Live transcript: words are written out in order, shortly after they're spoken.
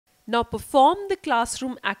Now perform the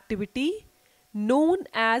classroom activity known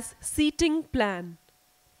as seating plan.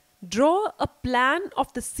 Draw a plan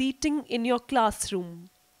of the seating in your classroom,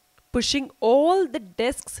 pushing all the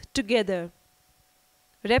desks together.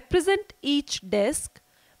 Represent each desk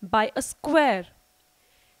by a square.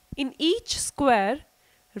 In each square,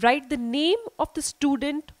 write the name of the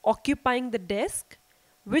student occupying the desk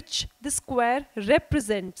which the square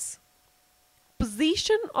represents.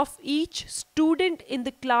 Position of each student in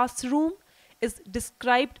the classroom is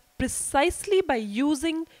described precisely by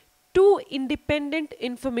using two independent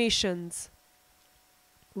informations.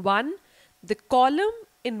 One, the column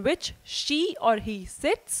in which she or he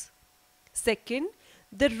sits. Second,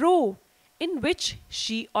 the row in which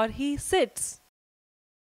she or he sits.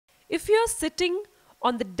 If you are sitting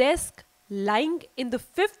on the desk lying in the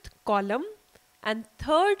fifth column and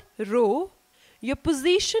third row, your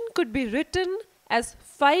position could be written as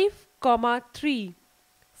 5,3.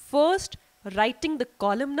 First writing the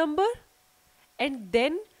column number and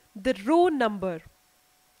then the row number.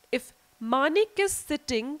 If Manik is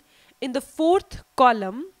sitting in the fourth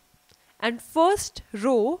column and first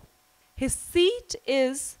row, his seat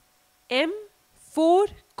is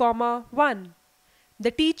M4,1.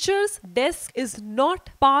 The teacher's desk is not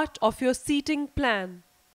part of your seating plan.